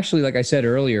actually, like I said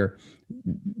earlier,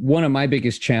 one of my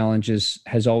biggest challenges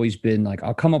has always been like,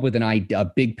 I'll come up with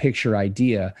a big picture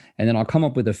idea, and then I'll come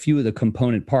up with a few of the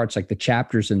component parts, like the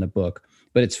chapters in the book,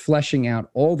 but it's fleshing out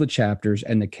all the chapters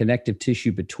and the connective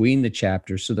tissue between the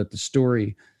chapters so that the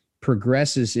story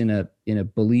progresses in a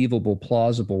believable,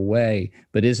 plausible way,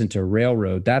 but isn't a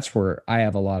railroad. That's where I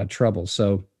have a lot of trouble.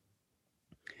 So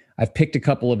I've picked a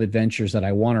couple of adventures that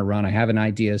I want to run. I have an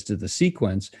idea as to the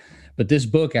sequence, but this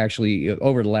book actually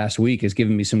over the last week has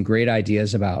given me some great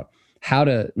ideas about how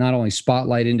to not only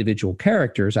spotlight individual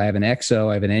characters. I have an XO,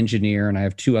 I have an engineer, and I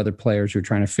have two other players who are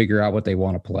trying to figure out what they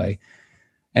want to play.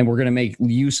 And we're going to make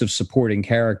use of supporting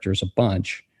characters a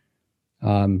bunch.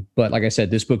 But like I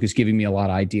said, this book is giving me a lot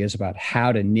of ideas about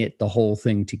how to knit the whole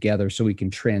thing together so we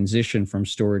can transition from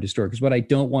story to story. Because what I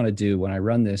don't want to do when I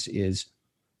run this is,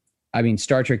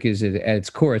 Star Trek is at its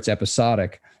core, it's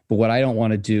episodic. But what I don't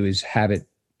want to do is have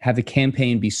the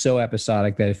campaign be so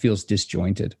episodic that it feels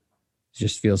disjointed. It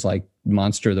just feels like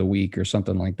Monster of the Week or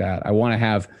something like that. I want to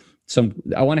have some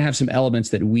elements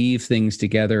that weave things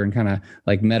together and kind of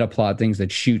like meta plot things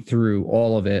that shoot through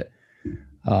all of it.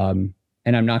 And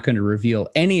I'm not going to reveal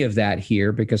any of that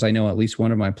here because I know at least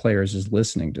one of my players is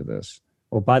listening to this.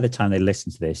 Well, by the time they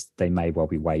listen to this, they may well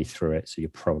be way through it, so you're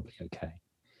probably okay.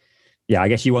 Yeah, I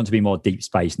guess you want to be more Deep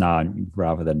Space Nine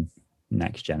rather than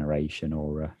Next Generation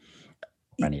or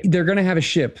they're going to have a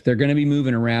ship. They're going to be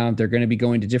moving around. They're going to be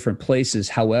going to different places.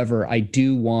 However, I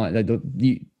do want,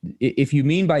 if you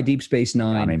mean by Deep Space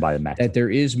Nine, I mean by the meta, that there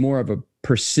is more of a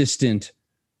persistent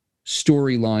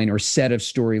storyline or set of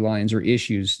storylines or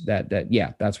issues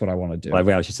that's what I want to do.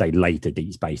 Well, I should say later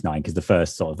Deep Space Nine, because the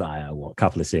first sort of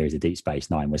couple of series of Deep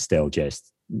Space Nine was still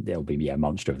just, it'll be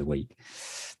Monster of the Week.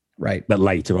 Right. But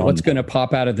later on, what's going to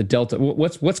pop out of the Delta?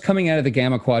 What's coming out of the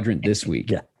Gamma Quadrant this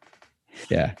week?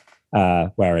 Yeah.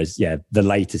 Whereas, the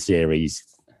later series,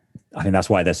 I think that's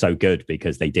why they're so good,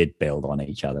 because they did build on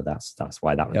each other. That's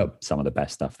why that was some of the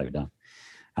best stuff they've done.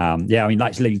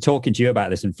 Actually talking to you about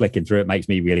this and flicking through it makes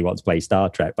me really want to play Star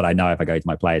Trek. But I know if I go to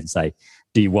my players and say,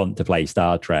 do you want to play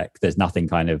Star Trek? There's no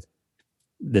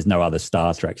other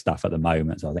Star Trek stuff at the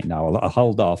moment. So I think, no, I'll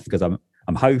hold off, because I'm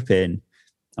hoping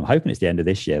it's the end of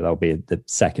this year. There'll be the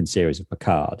second series of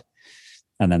Picard.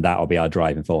 And then that'll be our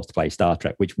driving force to play Star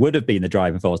Trek, which would have been the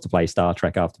driving force to play Star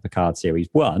Trek after Picard Series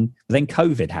 1. But then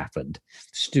COVID happened.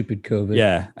 Stupid COVID.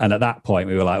 Yeah. And at that point,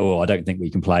 we were like, I don't think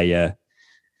we can play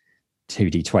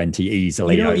 2D20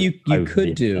 easily. You know what you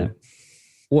could do? Yeah.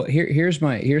 Well, here's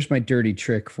my dirty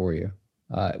trick for you.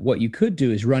 What you could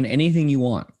do is run anything you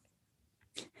want.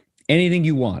 Anything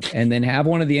you want, and then have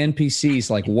one of the NPCs,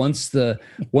 like once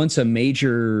a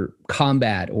major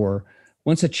combat or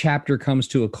once a chapter comes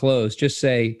to a close, just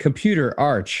say computer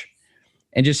Arch,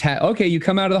 and just okay, you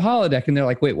come out of the holodeck, and they're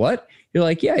like, wait, what? You're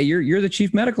like, yeah, you're the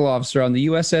chief medical officer on the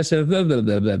USS of blah, blah,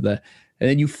 blah, blah, blah. And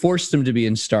then you force them to be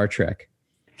in Star Trek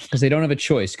because they don't have a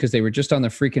choice because they were just on the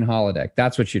freaking holodeck.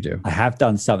 That's what you do. I have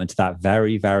done something to that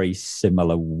very, very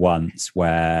similar once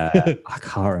where I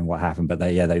can't remember what happened, but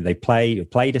they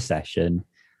played a session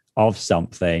of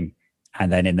something,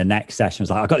 And then in the next session, I was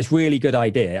like, I got this really good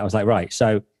idea. I was like, right,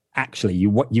 so actually you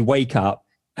wake up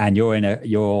and you're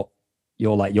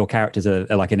like, your characters are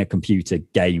like in a computer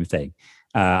game thing.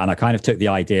 And I kind of took the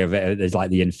idea of it as like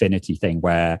the Infinity thing,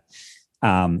 where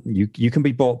you can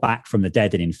be brought back from the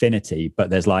dead in Infinity, but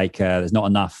there's like there's not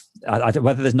enough.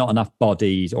 Whether there's not enough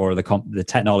bodies or the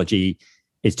technology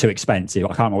is too expensive. I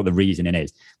can't remember what the reasoning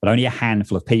is, but only a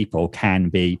handful of people can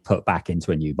be put back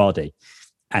into a new body.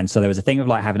 And so there was a thing of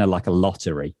like having a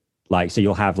lottery, like, so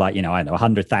you'll have like, I don't know,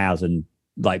 100,000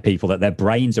 like people that their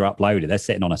brains are uploaded. They're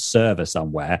sitting on a server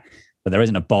somewhere, but there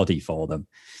isn't a body for them.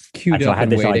 And so I had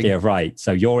this idea of, right,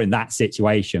 so you're in that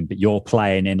situation, but you're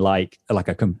playing in like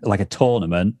a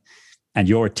tournament, and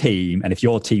you're a team. And if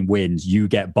your team wins, you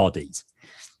get bodies.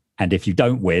 And if you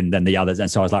don't win, then the others.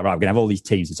 And so I was like, right, we're going to have all these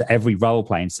teams. And so every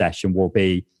role-playing session will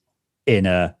be in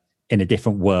a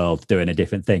different world doing a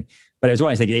different thing. But it was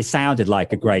one of those things, it sounded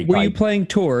like a great... Were you playing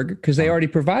Torg? Because they already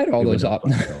provide all those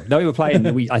options. No, we were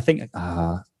playing... I think...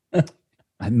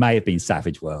 it may have been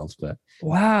Savage Worlds, but...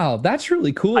 Wow, that's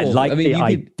really cool. I like the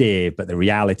idea, but the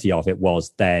reality of it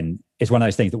was then... It's one of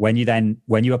those things that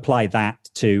when you apply that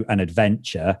to an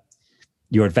adventure,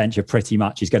 your adventure pretty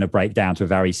much is going to break down to a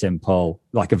very simple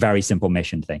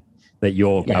mission thing. That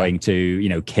you're going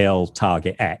to, kill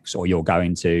target X, or you're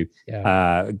going to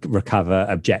recover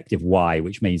objective Y,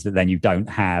 which means that then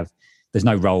there's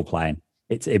no role playing.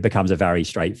 It becomes a very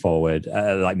straightforward,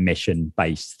 like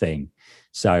mission-based thing.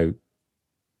 So,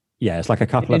 yeah, it's like a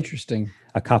couple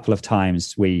of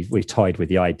times we've toyed with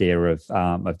the idea of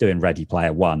doing Ready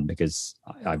Player One, because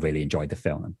I really enjoyed the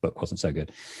film and the book wasn't so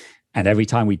good. And every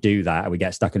time we do that, we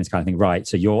get stuck in this kind of thing, right?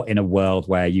 So you're in a world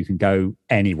where you can go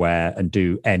anywhere and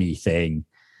do anything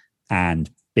and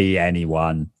be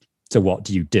anyone. So what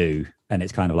do you do? And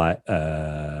it's kind of like,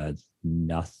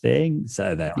 nothing.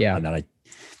 So and then I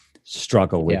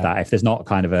struggle with that. If there's not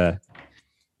kind of one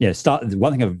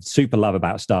thing I super love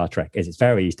about Star Trek is it's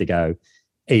very easy to go,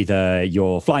 either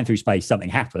you're flying through space, something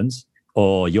happens,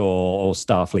 or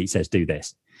Starfleet says, do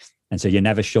this. And so you're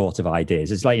never short of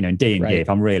ideas. It's like, in D&D, if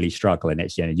I'm really struggling,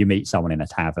 it's, you meet someone in a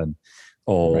tavern,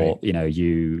 or,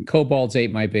 you... Kobolds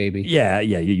ate my baby. Yeah,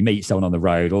 you meet someone on the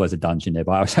road, or there's a dungeon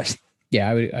nearby. I was actually... Yeah,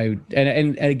 I would,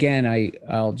 and again,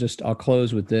 I'll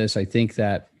close with this. I think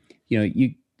that,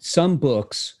 some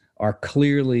books are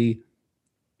clearly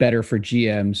better for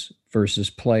GMs versus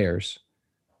players.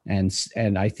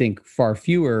 And I think far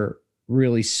fewer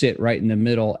really sit right in the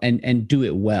middle and do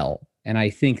it well. And I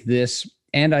think the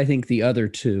other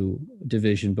two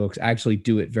division books actually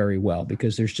do it very well,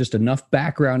 because there's just enough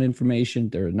background information.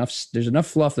 There's enough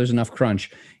fluff. There's enough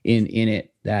crunch in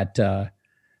it that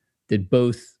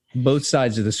both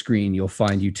sides of the screen, you'll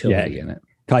find utility in it.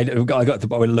 I got to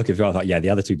look at it. I thought, the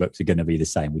other two books are going to be the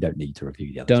same. We don't need to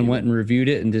review the other two. Dunn went and reviewed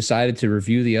it and decided to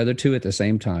review the other two at the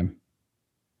same time.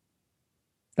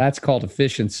 That's called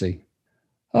efficiency.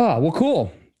 Oh, well,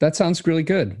 cool. That sounds really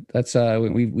good. That's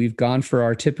we've gone for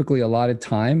our typically allotted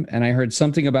time, and I heard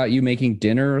something about you making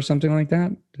dinner or something like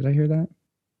that. Did I hear that?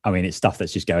 I mean, it's stuff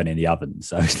that's just going in the oven,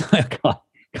 so I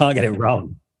can't get it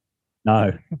wrong.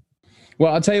 No.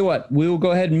 Well, I'll tell you what. We'll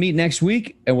go ahead and meet next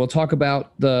week, and we'll talk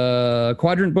about the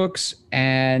Quadrant books.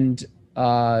 And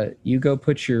you go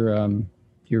put your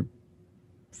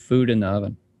food in the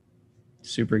oven.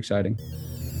 Super exciting.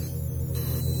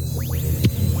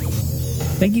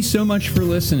 Thank you so much for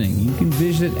listening. You can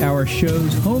visit our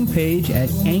show's homepage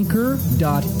at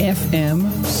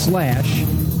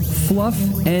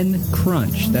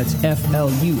anchor.fm/fluffncrunch. That's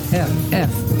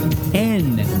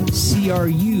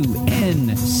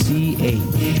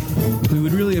FLUFFNCRUNCH. We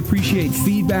would really appreciate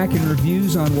feedback and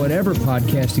reviews on whatever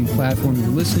podcasting platform you're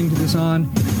listening to this on.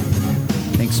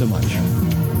 Thanks so much.